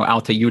him,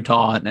 out to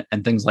Utah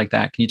and things like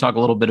that. Can you talk a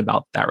little bit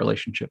about that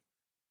relationship?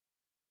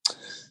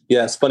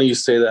 Yeah, it's funny you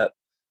say that.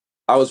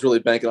 I was really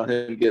banking on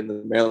him getting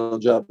the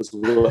Maryland job as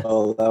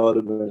well. That would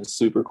have been a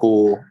super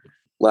cool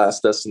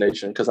last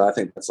destination because I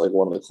think that's like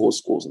one of the coolest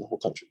schools in the whole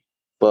country.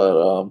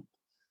 But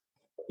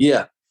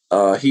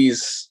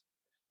he's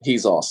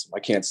awesome. I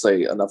can't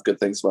say enough good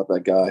things about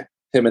that guy.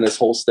 Him and his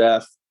whole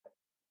staff.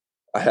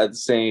 I had the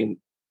same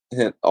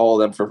all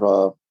of them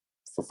for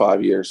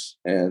 5 years,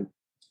 and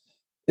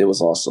it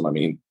was awesome. I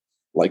mean,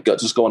 like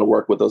just going to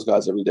work with those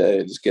guys every day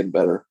and just getting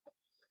better.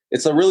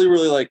 It's a really,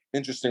 really like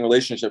interesting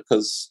relationship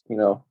because,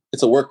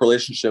 it's a work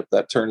relationship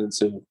that turned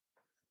into,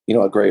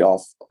 a great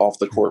off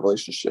the court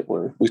relationship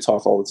where we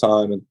talk all the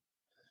time. And,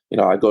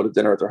 I go to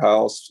dinner at their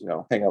house,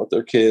 hang out with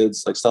their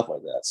kids, like stuff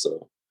like that.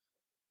 So,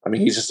 I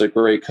mean, he's just a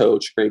great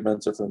coach, great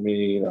mentor for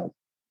me.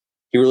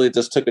 He really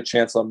just took a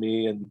chance on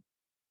me and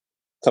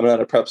coming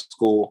out of prep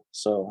school.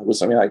 So it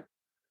was,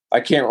 I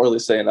can't really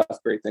say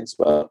enough great things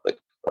about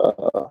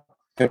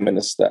him and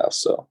his staff.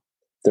 So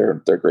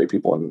they're great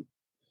people. And,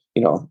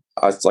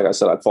 like I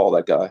said, I'd follow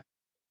that guy,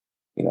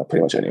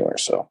 pretty much anywhere.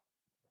 So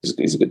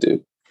he's a good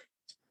dude.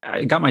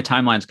 I got my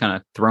timelines kind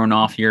of thrown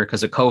off here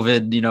because of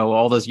COVID,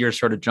 all those years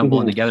sort of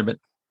jumbling together, but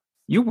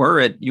you were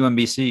at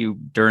UMBC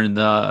during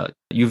the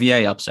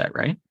UVA upset,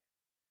 right?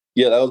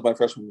 Yeah, that was my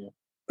freshman year.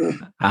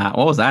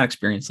 What was that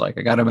experience like?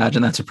 I got to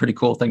imagine that's a pretty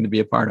cool thing to be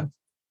a part of.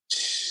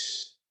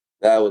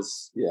 That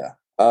was, yeah.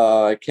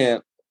 I'm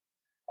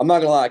not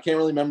gonna lie, I can't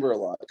really remember a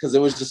lot because it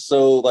was just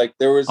so like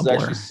there was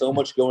actually so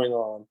much going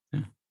on.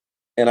 Yeah.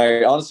 And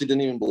I honestly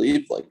didn't even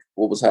believe like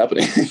what was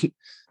happening.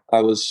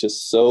 I was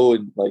just so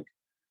like,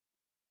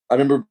 I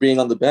remember being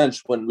on the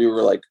bench when we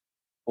were like,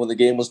 when the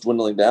game was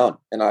dwindling down,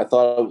 and I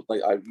thought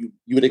like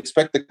you would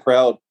expect the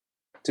crowd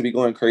to be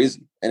going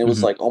crazy, and it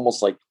was like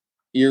almost like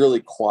eerily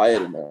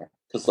quiet in there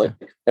because like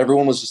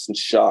everyone was just in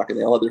shock and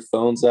they all had their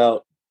phones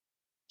out,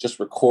 just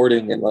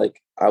recording, and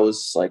like I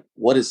was like,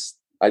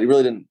 I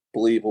really didn't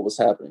believe what was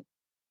happening,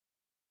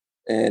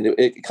 and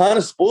it kind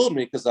of spoiled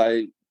me because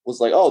I was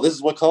like, oh, this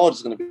is what college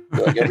is going to be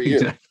like every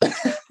year,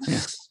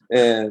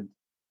 and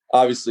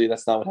obviously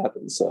that's not what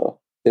happened. So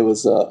it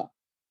was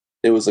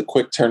a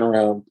quick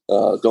turnaround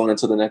going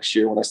into the next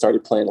year when I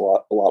started playing a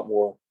lot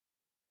more.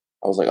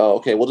 I was like, oh,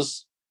 okay, we'll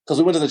just because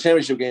we went to the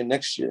championship game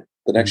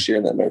the next year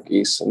in the America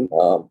East, and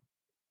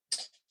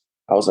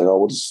I was like, oh,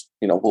 we'll just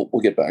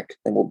we'll get back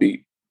and we'll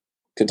beat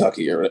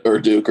Kentucky or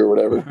Duke or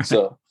whatever.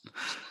 So,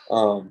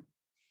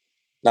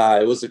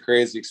 it was a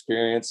crazy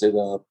experience. It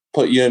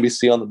put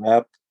UMBC on the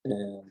map,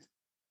 and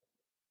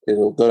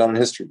it'll go down in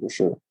history for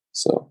sure.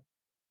 So,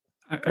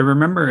 I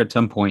remember at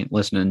some point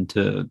listening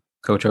to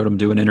Coach Odom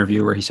do an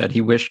interview where he said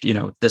he wished,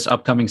 this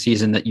upcoming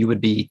season that you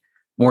would be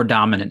more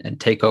dominant and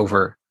take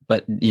over,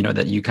 but,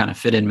 that you kind of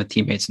fit in with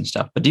teammates and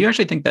stuff. But do you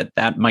actually think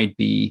that might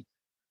be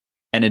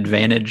an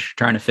advantage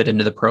trying to fit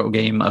into the pro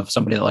game of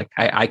somebody like,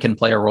 I can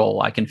play a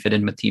role, I can fit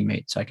in with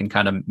teammates, I can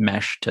kind of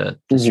mesh to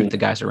suit the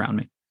guys around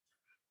me?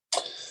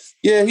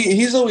 Yeah,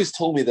 he's always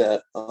told me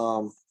that.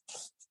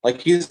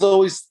 Like he's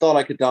always thought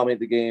I could dominate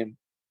the game,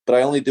 but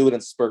I only do it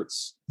in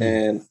spurts.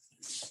 And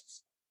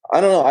I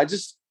don't know.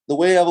 The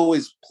way I've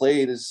always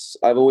played is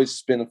I've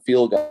always been a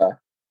field guy.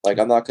 Like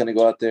I'm not going to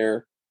go out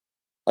there.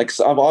 Like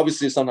so I'm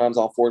obviously sometimes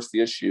I'll force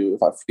the issue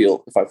if I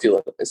feel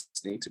it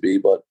need to be.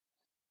 But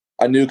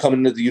I knew coming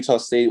into the Utah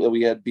State that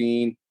we had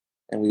Bean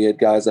and we had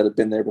guys that had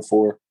been there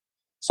before.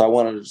 So I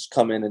wanted to just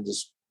come in and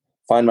just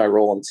find my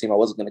role on the team. I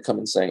wasn't going to come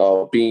in saying,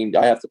 "Oh, Bean,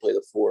 I have to play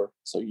the 4,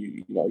 so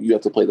you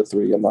have to play the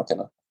 3." I'm not going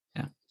to.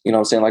 Yeah. You know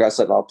what I'm saying? Like I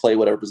said, I'll play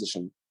whatever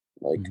position.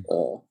 Like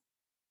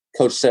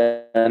Coach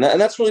said, and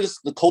that's really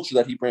just the culture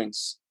that he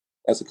brings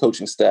as a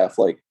coaching staff.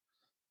 Like,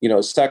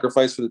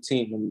 sacrifice for the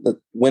team, and the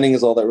winning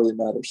is all that really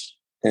matters.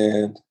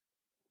 And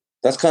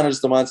that's kind of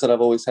just the mindset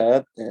I've always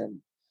had. And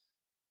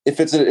if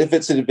it's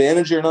an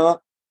advantage or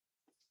not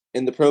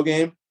in the pro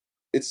game,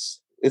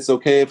 it's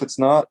okay if it's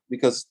not,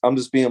 because I'm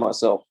just being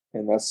myself.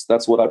 And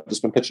that's what I've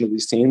just been pitching to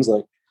these teams.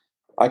 Like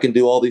I can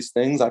do all these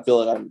things. I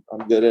feel like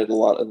I'm good at a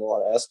lot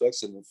of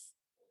aspects. And if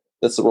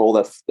that's the role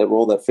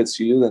that fits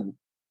you, then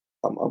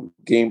I'm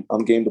game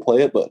to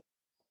play it. But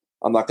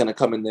I'm not going to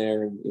come in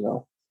there and,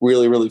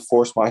 really, really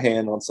force my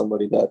hand on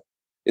somebody that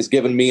is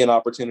giving me an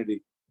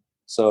opportunity.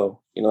 So,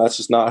 that's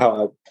just not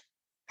how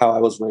I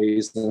was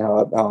raised and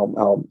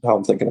how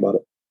I'm thinking about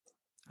it.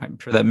 I'm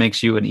sure that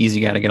makes you an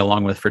easy guy to get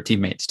along with for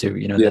teammates too.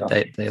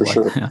 That they like,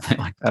 sure. They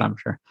like that, I'm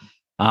sure.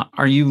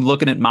 Are you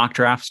looking at mock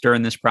drafts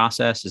during this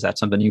process? Is that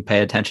something you pay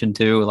attention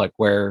to, like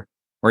where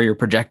you're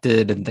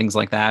projected and things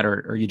like that?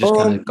 Or are you just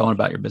kind of going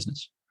about your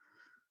business?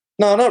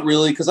 No, not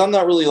really. Cause I'm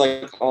not really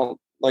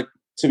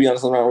to be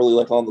honest, I'm not really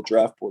on the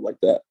draft board like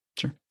that.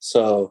 Sure.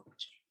 So,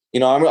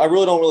 I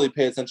really don't really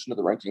pay attention to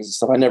the rankings and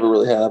stuff. I never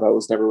really have. I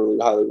was never really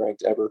highly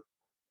ranked ever.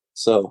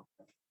 So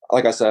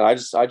like I said, I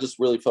just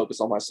really focus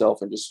on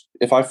myself and just,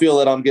 if I feel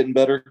that I'm getting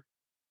better,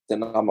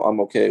 then I'm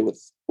okay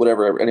with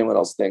whatever anyone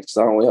else thinks.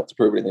 I don't really have to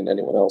prove anything to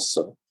anyone else.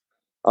 So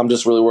I'm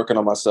just really working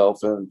on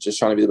myself and just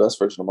trying to be the best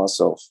version of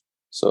myself.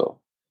 So,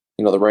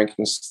 the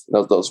rankings,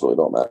 those really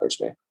don't matter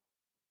to me.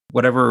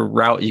 Whatever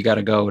route you got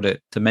to go to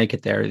make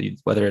it there,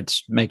 whether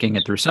it's making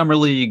it through summer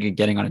league,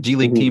 getting on a G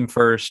League team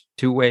first,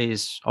 two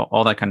ways,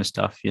 all that kind of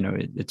stuff.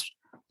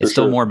 It's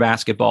still more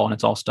basketball, and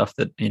it's all stuff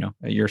that,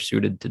 you're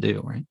suited to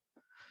do. Right.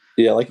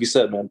 Yeah. Like you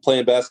said, man,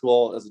 playing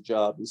basketball as a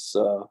job is,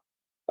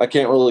 I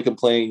can't really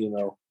complain,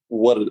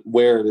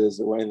 where it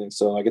is or anything.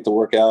 So I get to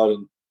work out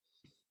and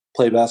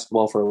play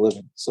basketball for a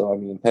living.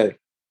 So, hey,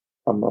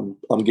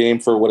 I'm game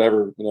for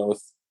whatever, if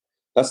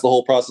that's the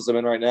whole process I'm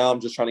in right now. I'm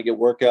just trying to get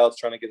workouts,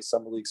 trying to get a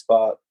summer league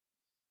spot,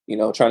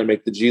 trying to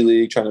make the G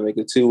League, trying to make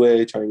the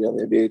two-way, trying to get on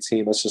the NBA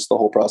team. That's just the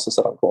whole process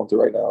that I'm going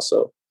through right now.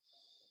 So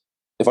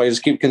if I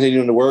just keep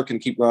continuing to work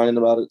and keep grinding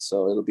about it,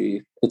 so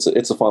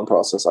it's a fun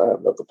process. I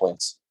have no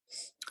complaints.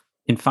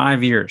 In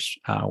 5 years,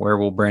 where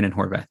will Brandon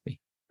Horvath be?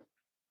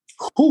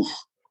 Whew.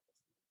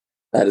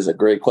 That is a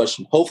great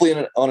question. Hopefully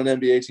on an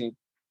NBA team.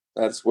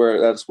 That's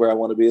where I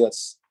want to be.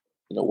 That's,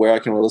 where I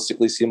can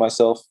realistically see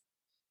myself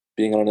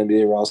being on an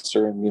NBA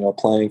roster and,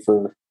 playing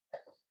for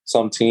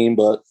some team,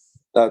 but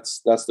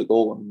that's the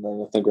goal. And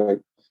I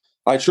think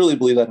I truly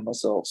believe that in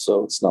myself.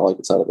 So it's not like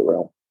it's out of the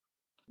realm.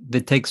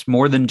 It takes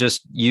more than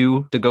just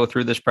you to go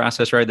through this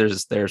process, right?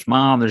 There's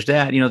mom, there's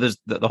dad, there's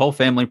the whole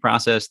family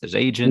process. There's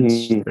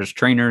agents, there's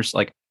trainers,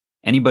 like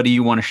anybody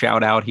you want to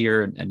shout out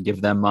here and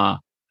give them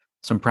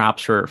some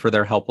props for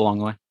their help along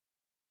the way.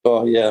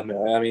 Oh yeah,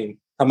 man.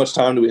 How much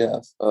time do we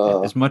have?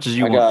 As much as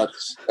you want.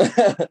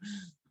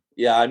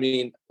 Yeah,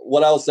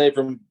 what I'll say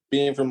from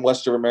being from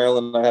Westover,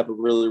 Maryland, I have a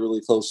really,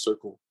 really close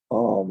circle.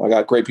 I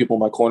got great people in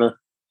my corner.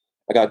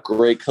 I got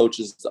great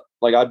coaches.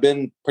 Like I've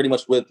been pretty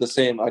much with the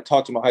same. I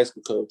talk to my high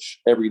school coach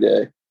every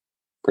day,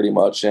 pretty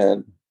much,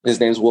 and his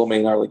name's Will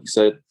Maynard, like you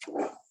said,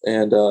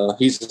 and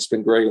he's just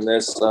been great in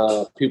this.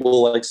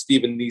 People like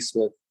Stephen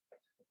Neesmith,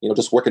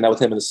 just working out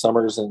with him in the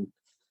summers, and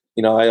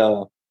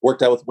I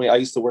worked out with Wayne. I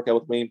used to work out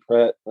with Wayne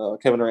Pratt,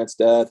 Kevin Durant's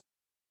dad,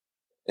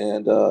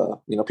 and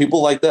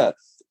people like that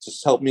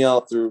just help me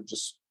out through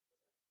just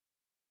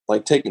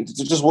like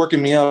just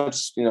working me out,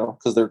 just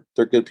because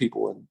they're good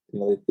people,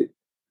 and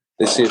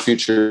they see a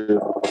future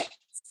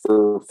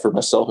for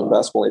myself in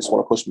basketball. They just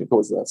want to push me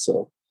towards that.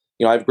 So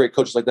I have great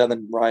coaches like that. And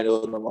then Ryan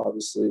Odom,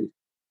 obviously,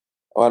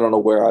 I don't know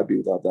where I'd be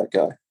without that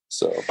guy.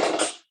 So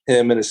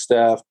him and his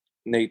staff,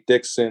 Nate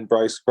Dixon,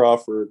 Bryce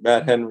Crawford,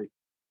 Matt Henry,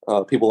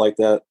 people like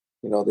that.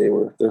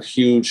 They're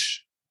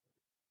huge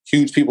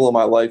people in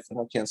my life, and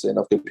I can't say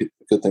enough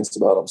good things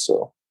about them.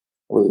 So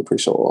I really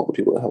appreciate all the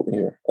people that helped me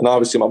here, and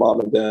obviously my mom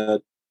and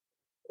dad,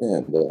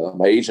 and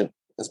my agent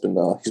has been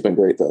he's been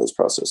great throughout this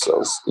process.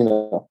 So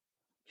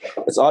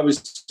it's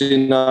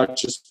obviously not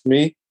just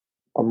me.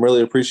 I'm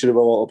really appreciative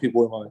of all the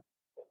people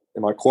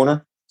in my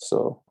corner.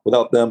 So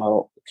without them,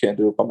 I can't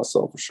do it by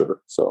myself for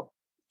sure. So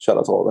shout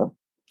out to all of them.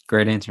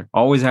 Great answer.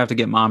 Always have to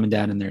get mom and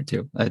dad in there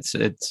too. It's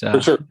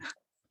for sure.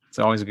 It's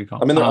always a good call.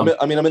 I'm in there.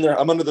 I'm in there.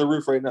 I'm under the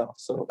roof right now.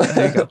 So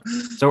there you go.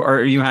 So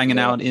are you hanging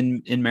out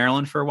in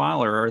Maryland for a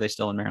while, or are they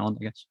still in Maryland,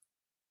 I guess?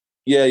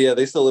 Yeah.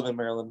 They still live in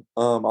Maryland.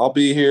 I'll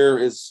be here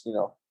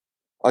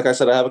like I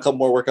said, I have a couple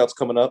more workouts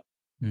coming up.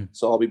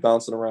 So I'll be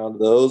bouncing around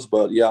those,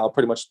 but yeah, I'll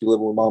pretty much be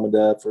living with mom and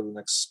dad for the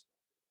next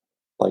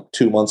like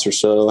 2 months or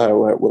so,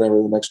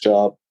 whatever the next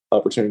job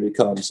opportunity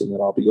comes. And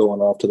then I'll be going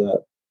off to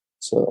that.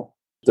 So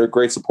they're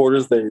great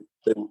supporters. They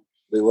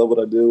love what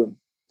I do, and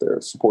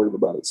they're supportive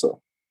about it.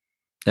 So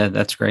yeah,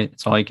 that's great.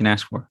 That's all you can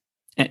ask for.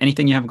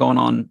 Anything you have going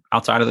on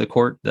outside of the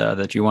court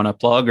that you want to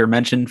plug or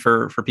mention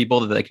for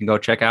people that they can go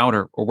check out,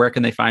 or where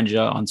can they find you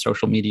on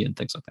social media and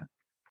things like that?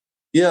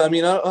 Yeah, I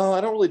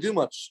don't really do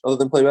much other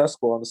than play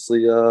basketball,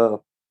 honestly.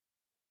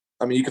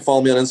 You can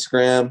follow me on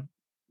Instagram,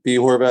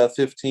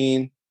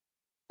 bhorvath15,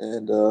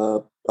 and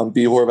I'm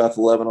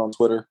bhorvath11 on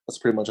Twitter. That's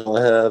pretty much all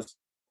I have.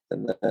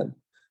 And then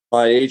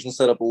my agent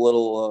set up a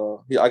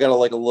little. I got a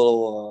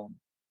little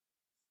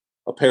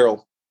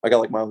apparel. I got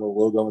like my own little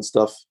logo and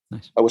stuff.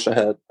 Nice. I wish I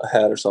had a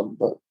hat or something,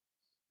 but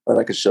that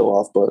I could show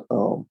off. But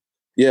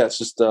yeah, it's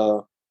just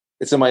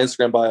it's in my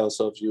Instagram bio.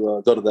 So if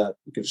you go to that,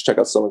 you can just check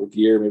out some of the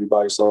gear, maybe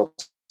buy yourself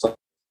some,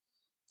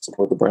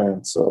 support the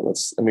brand. So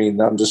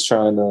I'm just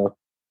trying to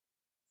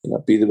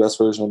be the best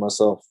version of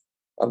myself.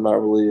 I'm not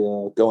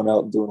really going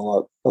out and doing a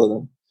lot other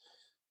than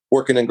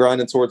working and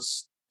grinding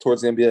towards the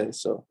NBA.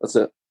 So that's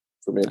it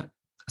for me.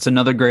 That's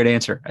another great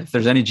answer. If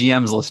there's any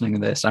GMs listening to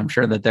this, I'm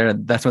sure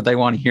that's what they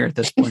want to hear at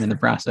this point in the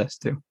process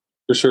too.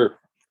 For sure.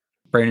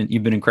 Brandon,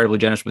 you've been incredibly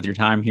generous with your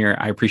time here.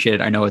 I appreciate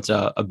it. I know it's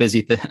a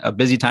busy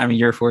time of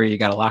year for you. You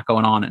got a lot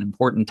going on, an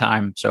important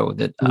time. So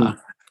that,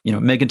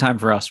 making time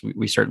for us,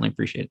 we certainly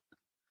appreciate it.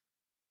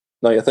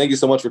 No, yeah. Thank you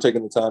so much for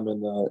taking the time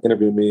and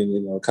interviewing me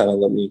and, kind of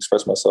let me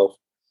express myself.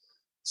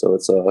 So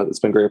it's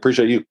been great. I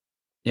appreciate you.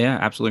 Yeah,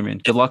 absolutely, man.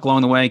 Good luck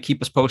along the way.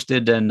 Keep us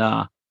posted, and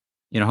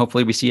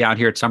hopefully we see you out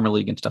here at Summer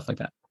League and stuff like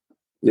that.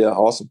 Yeah,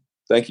 awesome.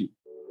 Thank you.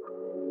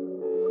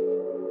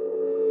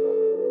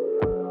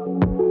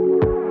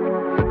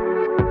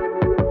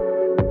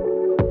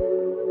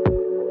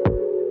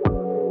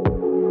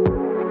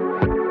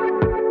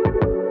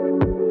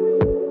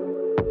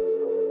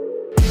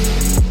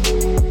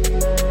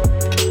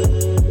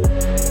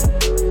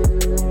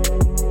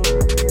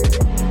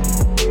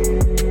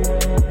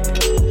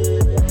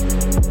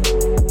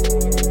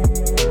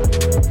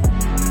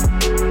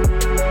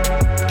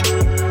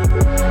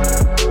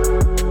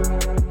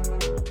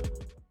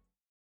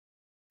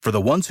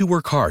 For the ones who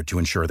work hard to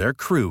ensure their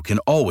crew can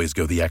always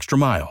go the extra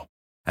mile,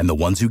 and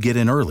the ones who get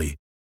in early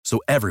so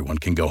everyone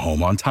can go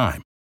home on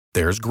time,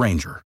 there's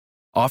Grainger,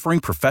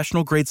 offering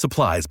professional-grade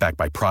supplies backed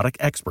by product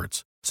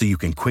experts so you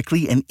can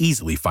quickly and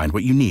easily find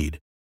what you need.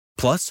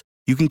 Plus,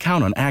 you can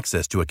count on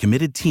access to a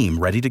committed team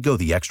ready to go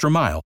the extra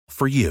mile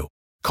for you.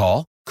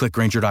 Call, click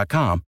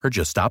Grainger.com, or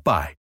just stop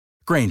by.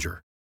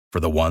 Grainger,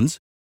 for the ones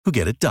who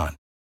get it done.